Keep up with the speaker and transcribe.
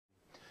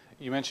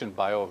You mentioned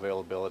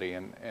bioavailability,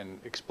 and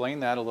explain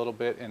that a little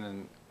bit. And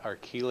then, are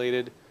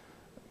chelated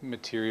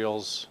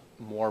materials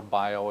more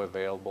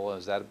bioavailable?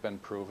 Has that been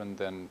proven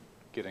than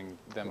getting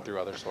them through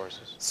other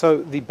sources?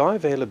 So the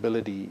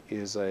bioavailability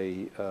is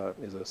a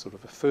sort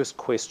of a first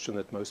question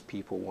that most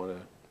people want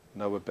to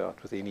know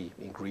about with any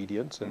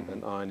ingredient,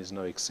 and iron is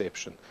no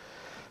exception.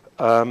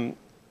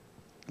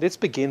 Let's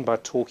begin by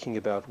talking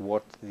about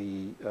what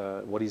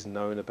is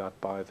known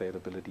about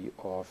bioavailability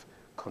of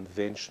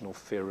conventional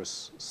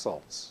ferrous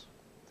salts,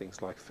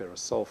 things like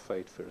ferrous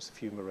sulfate, ferrous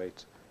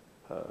fumarate,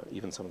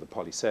 even some of the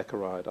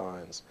polysaccharide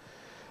ions.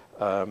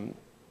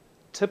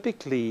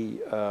 Typically,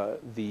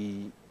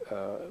 the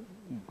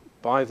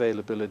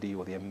bioavailability,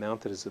 or the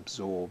amount that is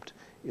absorbed,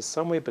 is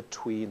somewhere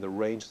between the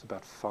range of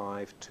about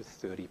 5 to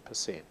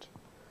 30%.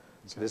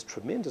 So there's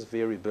tremendous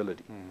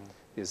variability.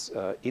 There's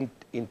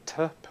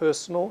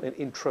interpersonal and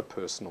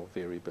intrapersonal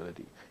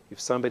variability. If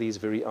somebody is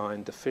very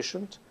iron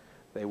deficient,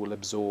 they will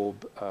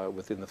absorb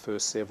within the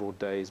first several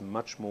days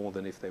much more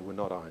than if they were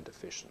not iron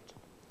deficient.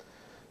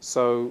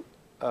 So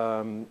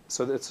it's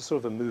a sort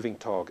of a moving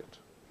target.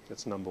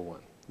 That's number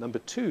one. Number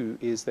two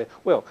is that,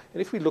 well,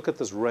 and if we look at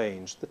this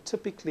range, the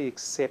typically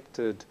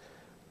accepted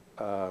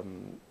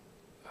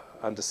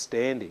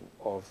understanding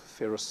of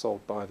ferrous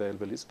salt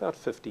bioavailability is about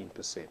 15%,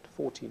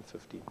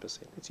 14-15%.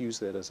 Let's use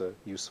that as a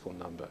useful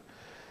number.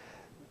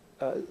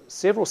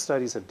 Several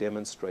studies have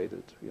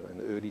demonstrated, in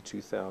the early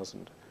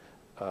 2000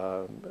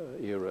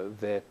 era,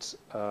 that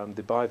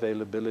the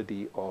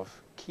bioavailability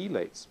of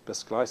chelates,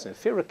 bisglycinate,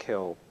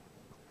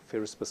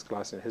 ferrous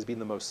bisglycinate has been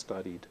the most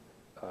studied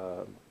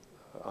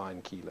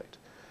iron chelate.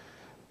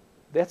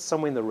 That's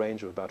somewhere in the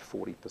range of about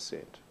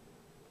 40%.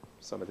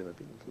 Some of them have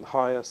been a little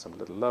higher, some a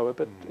little lower,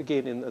 but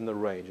again in the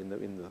range,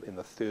 in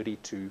the 30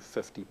 to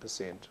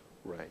 50%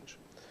 range.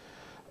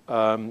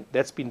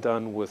 That's been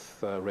done with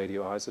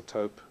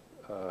radioisotope,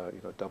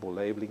 double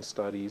labeling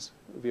studies.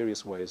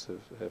 Various ways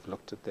have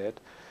looked at that.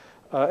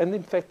 And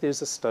in fact,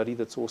 there's a study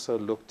that's also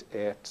looked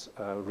at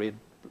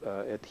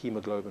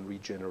hemoglobin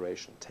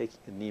regeneration, taking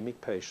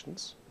anemic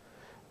patients,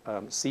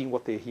 seeing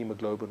what their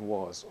hemoglobin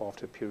was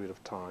after a period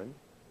of time,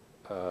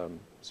 4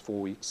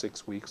 weeks,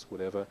 6 weeks,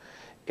 whatever,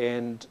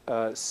 and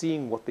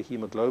seeing what the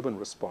hemoglobin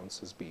response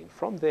has been.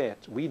 From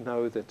that, we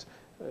know that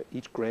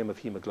each gram of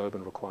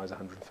hemoglobin requires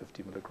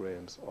 150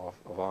 milligrams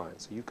of iron.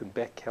 So you can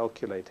back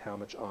calculate how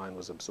much iron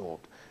was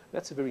absorbed.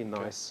 That's a very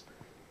nice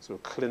sort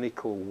of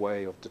clinical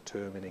way of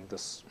determining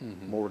this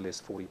more or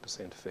less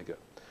 40% figure.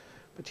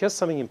 But here's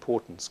something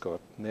important,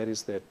 Scott, and that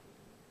is that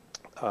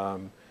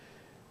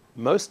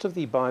most of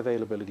the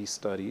bioavailability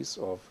studies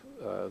of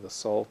the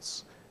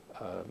salts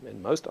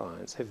and most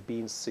irons have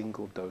been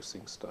single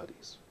dosing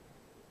studies,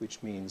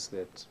 which means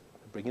that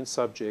they bring in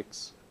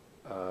subjects,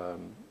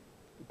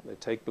 they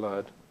take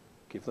blood,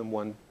 give them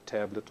one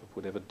tablet of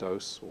whatever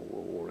dose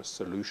or a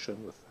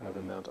solution with however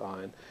amount of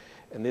iron,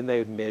 and then they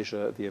would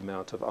measure the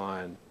amount of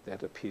iron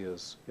that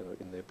appears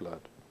in their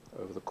blood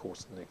over the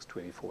course of the next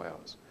 24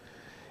 hours.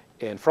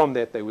 And from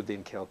that, they would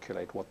then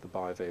calculate what the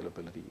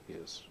bioavailability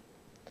is.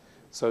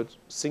 So it's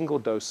a single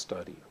dose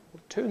study.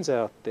 It turns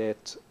out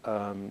that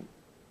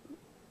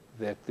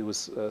that there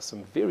was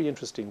some very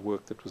interesting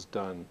work that was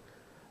done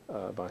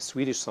by a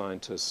Swedish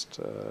scientist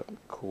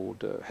called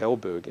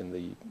Hellberg in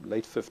the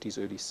late 50s,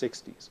 early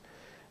 60s.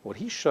 What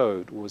he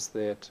showed was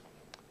that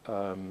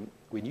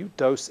when you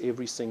dose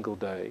every single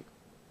day,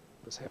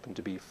 this happened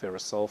to be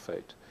ferrous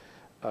sulfate,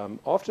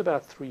 after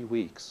about 3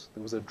 weeks,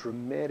 there was a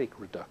dramatic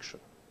reduction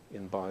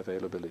in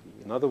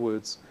bioavailability. In other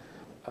words,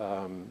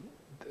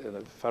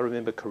 if I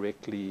remember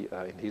correctly,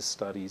 in his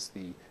studies,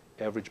 the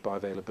average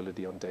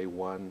bioavailability on day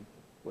 1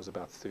 was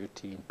about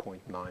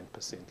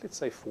 13.9%, let's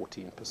say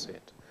 14%.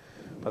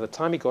 By the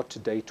time he got to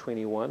day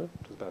 21,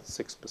 it was about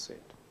 6%.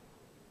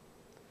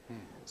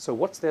 So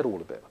what's that all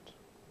about?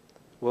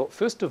 Well,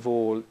 first of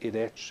all, it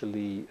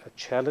actually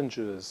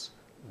challenges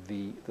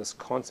this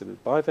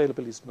concept.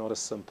 Bioavailability is not a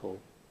simple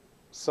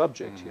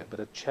subject here,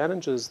 but it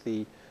challenges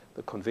the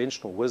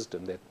conventional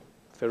wisdom that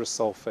ferrous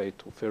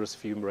sulfate or ferrous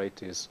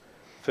fumarate is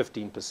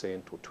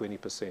 15% or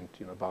 20%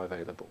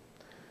 bioavailable.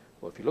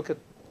 Well, if you look at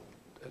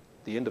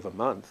the end of a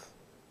month,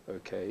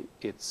 okay,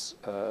 it's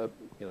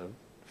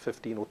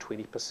 15 or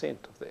 20%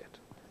 of that.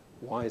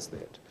 Why is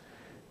that?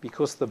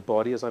 Because the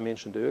body, as I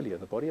mentioned earlier,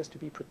 the body has to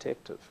be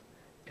protective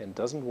and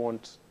doesn't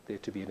want there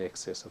to be an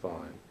excess of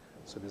iron.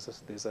 So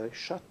there's a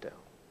shutdown.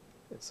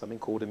 It's something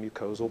called a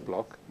mucosal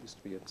block.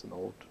 It's an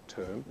old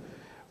term,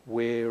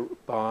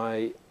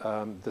 whereby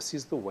this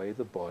is the way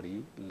the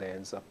body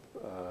lands up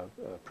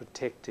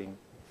protecting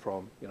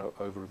from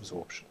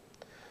overabsorption.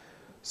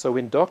 So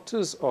when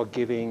doctors are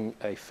giving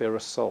a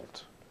ferrous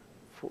salt,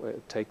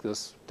 take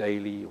this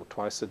daily or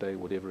twice a day,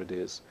 whatever it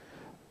is,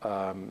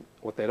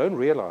 what they don't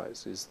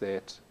realize is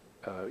that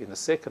in the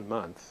second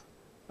month,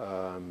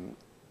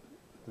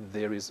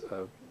 there is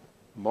a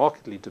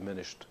markedly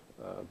diminished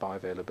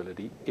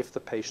bioavailability if the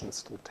patient's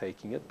still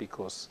taking it,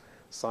 because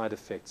side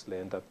effects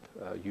land up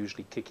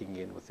usually kicking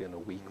in within a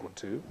week or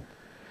two.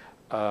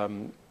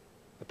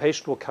 The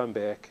patient will come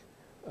back,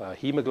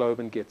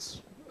 hemoglobin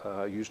gets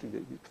usually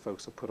the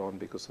folks are put on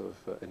because of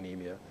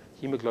anemia.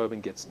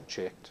 Hemoglobin gets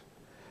checked.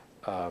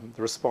 The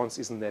response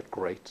isn't that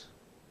great.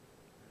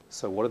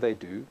 So what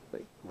do?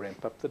 They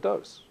ramp up the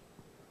dose.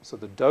 So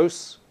the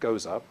dose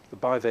goes up. The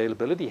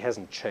bioavailability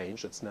hasn't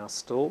changed. It's now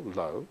still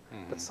low,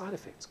 but side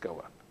effects go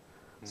up.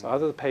 So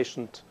either the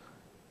patient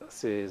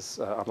says,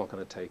 I'm not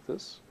going to take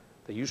this.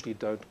 They usually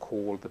don't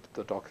call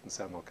the doctor and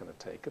say, I'm not going to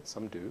take it.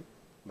 Some do.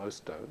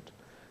 Most don't.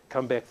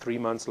 Come back 3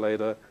 months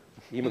later,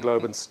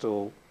 hemoglobin's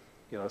still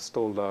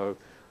low.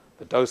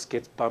 The dose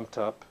gets bumped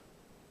up.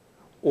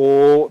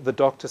 Or the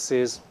doctor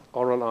says,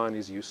 oral iron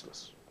is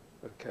useless.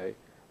 Okay?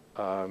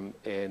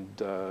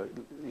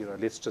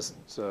 Let's just,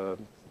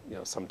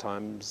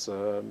 sometimes,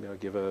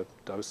 give a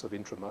dose of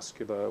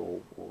intramuscular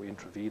or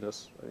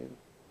intravenous. I mean,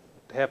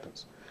 it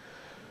happens.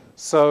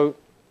 So,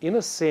 in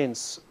a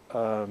sense,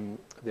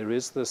 there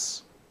is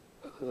this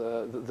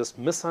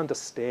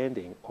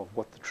misunderstanding of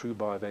what the true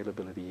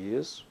bioavailability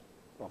is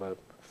of a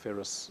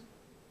ferrous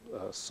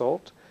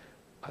salt.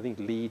 I think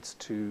leads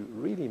to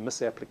really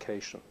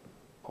misapplication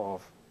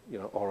of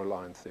oral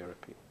iron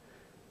therapy.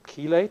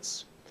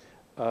 Chelates.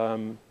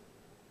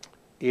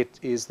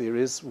 There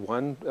is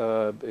one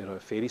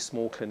fairly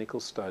small clinical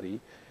study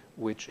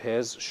which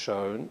has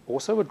shown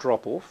also a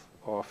drop-off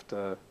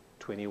after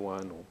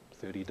 21 or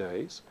 30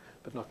 days,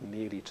 but not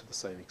nearly to the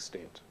same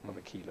extent of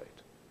a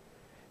chelate.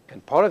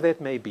 And part of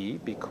that may be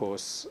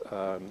because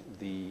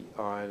the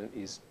iron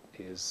is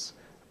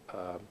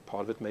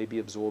part of it may be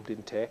absorbed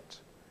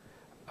intact.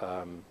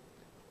 I'm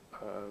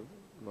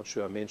not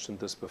sure I mentioned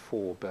this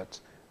before, but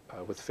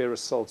with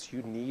ferrous salts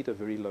you need a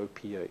very low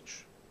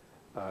pH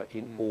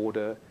in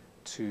order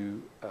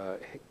to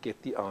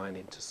get the iron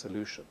into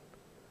solution.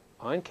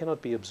 Iron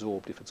cannot be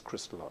absorbed if it's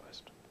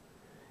crystallized.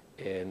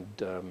 And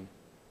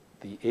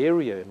the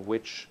area in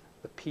which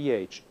the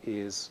pH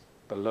is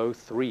below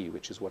 3,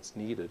 which is what's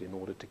needed in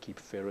order to keep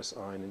ferrous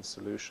iron in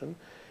solution,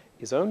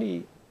 is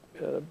only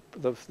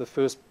the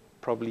first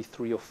probably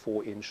 3 or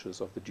 4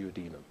 inches of the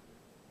duodenum.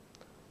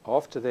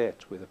 After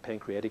that, where the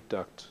pancreatic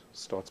duct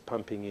starts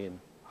pumping in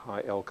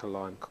high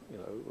alkaline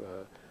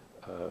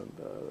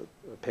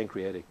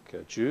pancreatic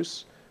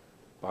juice,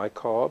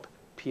 bicarb,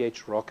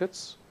 pH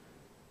rockets,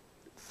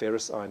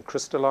 ferrous iron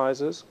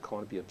crystallizes,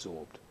 can't be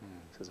absorbed.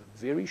 So there's a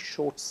very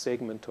short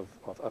segment of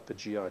upper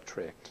GI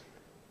tract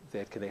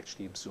that can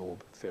actually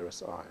absorb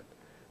ferrous iron.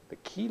 The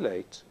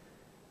chelate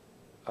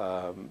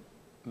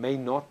may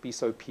not be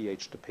so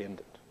pH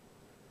dependent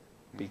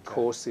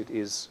because it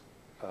is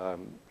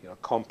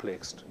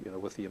complexed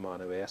with the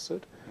amino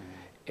acid,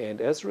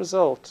 and as a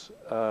result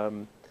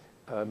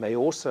may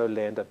also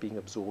land up being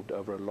absorbed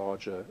over a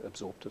larger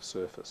absorptive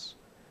surface.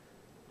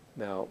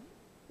 Now,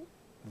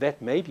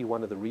 that may be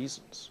one of the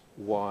reasons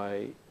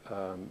why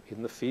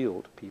in the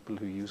field people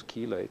who use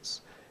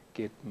chelates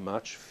get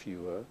much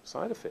fewer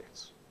side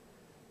effects,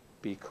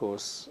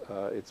 because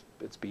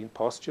it's been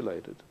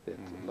postulated that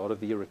a lot of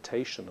the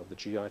irritation of the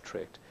GI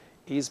tract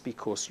is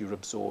because you're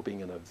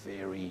absorbing in a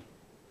very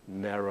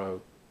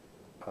narrow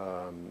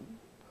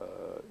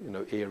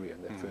area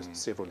in that first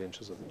several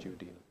inches of the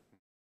duodenum.